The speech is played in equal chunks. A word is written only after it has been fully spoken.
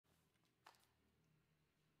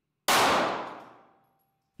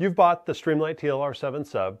You've bought the Streamlight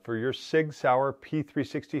TLR-7sub for your Sig Sauer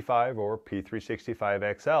P365 or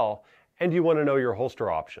P365 XL, and you want to know your holster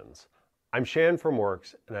options. I'm Shan from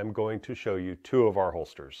Works, and I'm going to show you two of our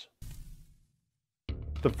holsters.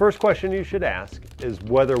 The first question you should ask is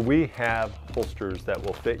whether we have holsters that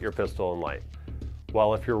will fit your pistol and light.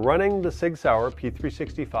 Well, if you're running the Sig Sauer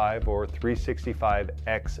P365 or 365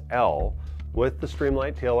 XL with the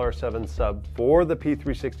Streamlight TLR-7sub for the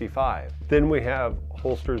P365, then we have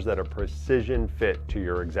holsters that are precision fit to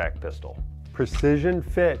your exact pistol. Precision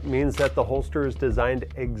fit means that the holster is designed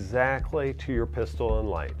exactly to your pistol and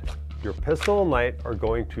light. Your pistol and light are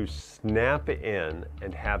going to snap in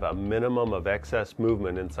and have a minimum of excess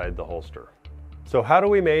movement inside the holster. So how do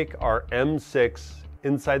we make our M6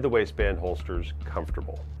 inside the waistband holsters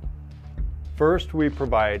comfortable? First, we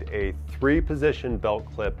provide a 3-position belt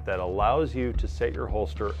clip that allows you to set your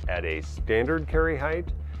holster at a standard carry height,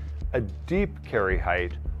 a deep carry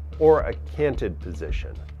height, or a canted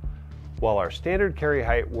position. While our standard carry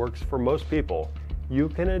height works for most people, you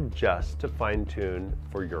can adjust to fine-tune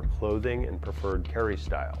for your clothing and preferred carry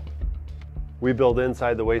style. We build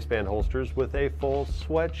inside the waistband holsters with a full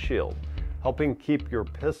sweat shield, helping keep your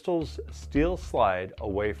pistol's steel slide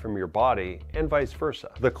away from your body and vice versa.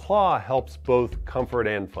 The claw helps both comfort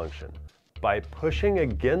and function. By pushing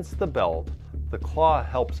against the belt, the claw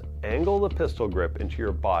helps angle the pistol grip into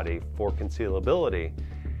your body for concealability,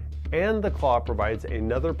 and the claw provides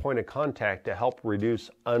another point of contact to help reduce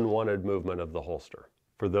unwanted movement of the holster.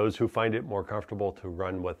 For those who find it more comfortable to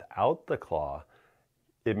run without the claw,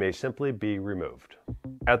 it may simply be removed.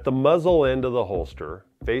 At the muzzle end of the holster,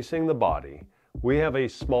 facing the body, we have a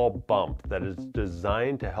small bump that is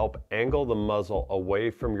designed to help angle the muzzle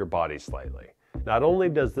away from your body slightly. Not only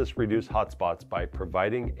does this reduce hot spots by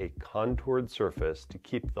providing a contoured surface to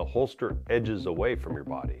keep the holster edges away from your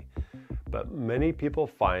body, but many people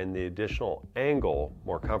find the additional angle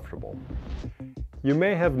more comfortable. You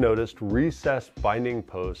may have noticed recessed binding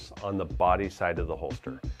posts on the body side of the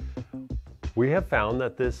holster. We have found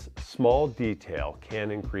that this small detail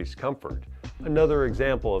can increase comfort. Another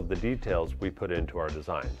example of the details we put into our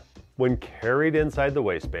design. When carried inside the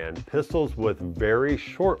waistband, pistols with very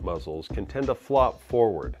short muzzles can tend to flop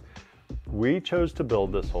forward. We chose to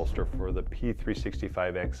build this holster for the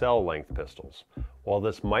P365 XL length pistols. While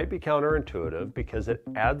this might be counterintuitive because it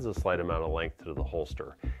adds a slight amount of length to the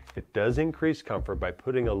holster, it does increase comfort by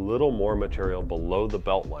putting a little more material below the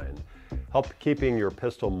belt line, help keeping your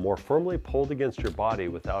pistol more firmly pulled against your body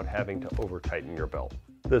without having to over-tighten your belt.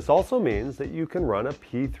 This also means that you can run a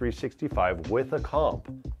P365 with a comp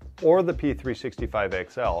or the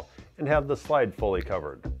P365 XL and have the slide fully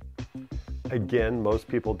covered. Again, most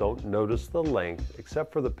people don't notice the length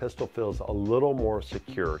except for the pistol feels a little more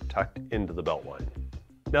secure tucked into the belt line.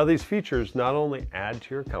 Now, these features not only add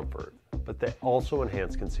to your comfort, but they also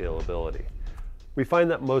enhance concealability. We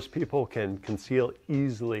find that most people can conceal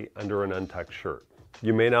easily under an untucked shirt.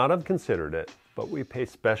 You may not have considered it, but we pay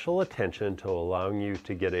special attention to allowing you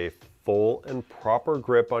to get a full and proper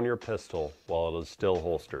grip on your pistol while it is still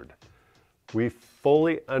holstered. We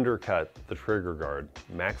fully undercut the trigger guard,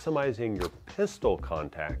 maximizing your pistol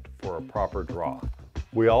contact for a proper draw.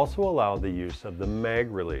 We also allow the use of the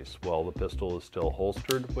mag release while the pistol is still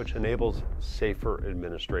holstered, which enables safer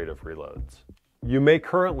administrative reloads. You may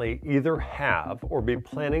currently either have or be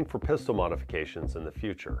planning for pistol modifications in the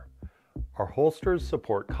future. Our holsters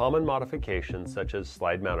support common modifications such as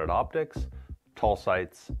slide-mounted optics, tall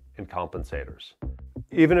sights, and compensators.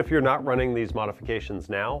 Even if you're not running these modifications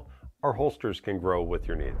now, our holsters can grow with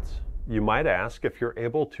your needs. You might ask if you're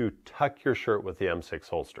able to tuck your shirt with the M6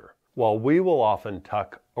 holster. While we will often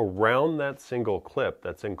tuck around that single clip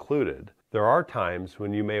that's included, there are times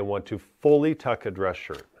when you may want to fully tuck a dress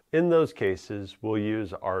shirt. In those cases, we'll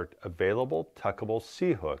use our available tuckable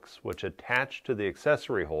C-hooks, which attach to the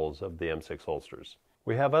accessory holes of the M6 holsters.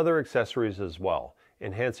 We have other accessories as well,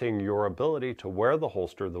 enhancing your ability to wear the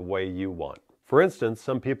holster the way you want. For instance,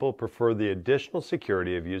 some people prefer the additional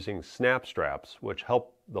security of using snap straps, which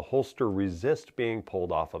help the holster resist being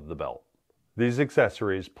pulled off of the belt. These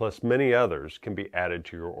accessories, plus many others, can be added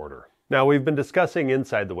to your order. Now, we've been discussing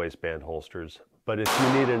inside the waistband holsters, but if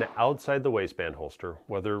you need an outside the waistband holster,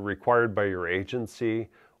 whether required by your agency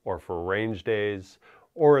or for range days,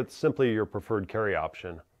 or it's simply your preferred carry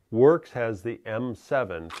option, Works has the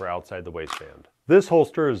M7 for outside the waistband. This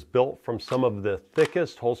holster is built from some of the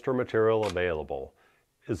thickest holster material available,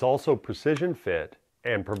 is also precision fit,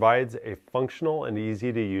 and provides a functional and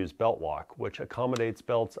easy to use belt lock, which accommodates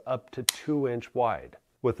belts up to 2-inch wide.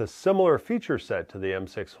 With a similar feature set to the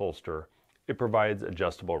M6 holster, It provides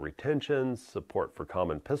adjustable retentions, support for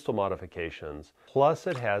common pistol modifications, plus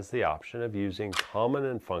it has the option of using common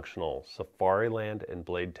and functional Safariland and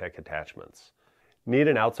Blade Tech attachments. Need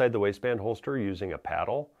an outside the waistband holster using a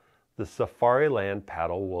paddle? The Safariland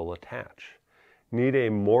paddle will attach. Need a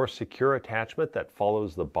more secure attachment that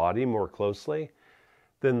follows the body more closely?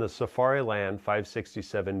 Then the Safariland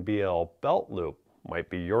 567BL belt loop might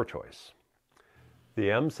be your choice. The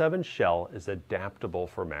M7 shell is adaptable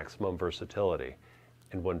for maximum versatility,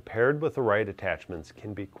 and when paired with the right attachments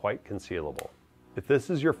can be quite concealable. If this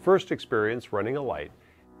is your first experience running a light,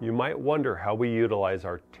 you might wonder how we utilize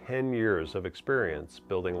our 10 years of experience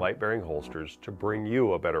building light-bearing holsters to bring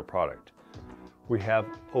you a better product. We have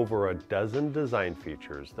over a dozen design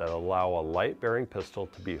features that allow a light-bearing pistol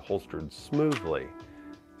to be holstered smoothly,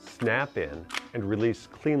 snap in, and release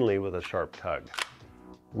cleanly with a sharp tug.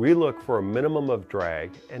 We look for a minimum of drag,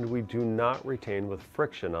 and we do not retain with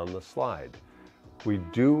friction on the slide. We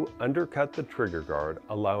do undercut the trigger guard,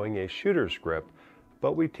 allowing a shooter's grip,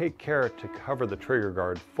 but we take care to cover the trigger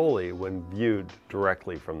guard fully when viewed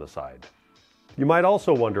directly from the side. You might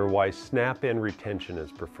also wonder why snap-in retention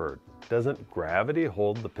is preferred. Doesn't gravity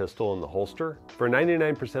hold the pistol in the holster? For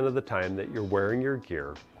 99% of the time that you're wearing your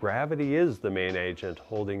gear, gravity is the main agent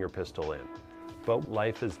holding your pistol in. But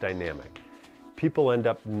life is dynamic. People end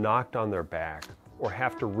up knocked on their back or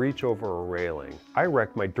have to reach over a railing. I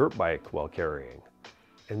wrecked my dirt bike while carrying.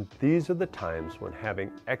 And these are the times when having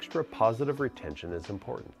extra positive retention is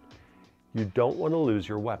important. You don't want to lose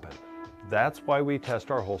your weapon. That's why we test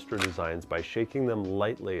our holster designs by shaking them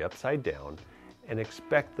lightly upside down and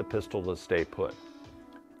expect the pistol to stay put.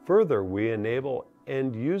 Further, we enable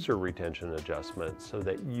end user retention adjustments so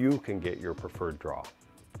that you can get your preferred draw.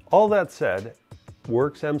 All that said,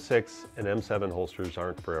 Works M6 and M7 holsters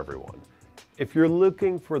aren't for everyone. If you're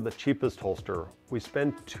looking for the cheapest holster, we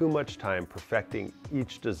spend too much time perfecting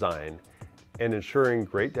each design and ensuring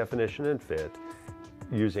great definition and fit,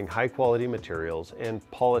 using high quality materials and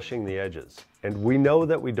polishing the edges. And we know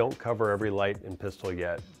that we don't cover every light and pistol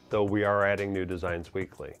yet, though we are adding new designs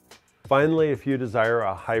weekly. Finally, if you desire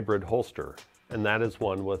a hybrid holster, and that is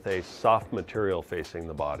one with a soft material facing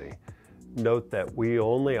the body, note that we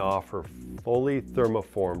only offer fully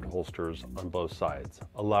thermoformed holsters on both sides,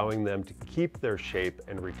 allowing them to keep their shape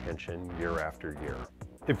and retention year after year.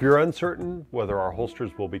 If you're uncertain whether our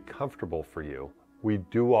holsters will be comfortable for you, we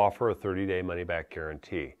do offer a 30-day money-back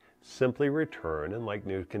guarantee. Simply return in like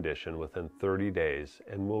new condition within 30 days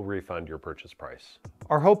and we'll refund your purchase price.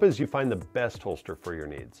 Our hope is you find the best holster for your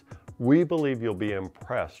needs. We believe you'll be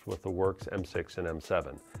impressed with the Works M6 and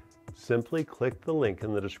M7. Simply click the link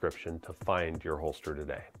in the description to find your holster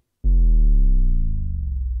today.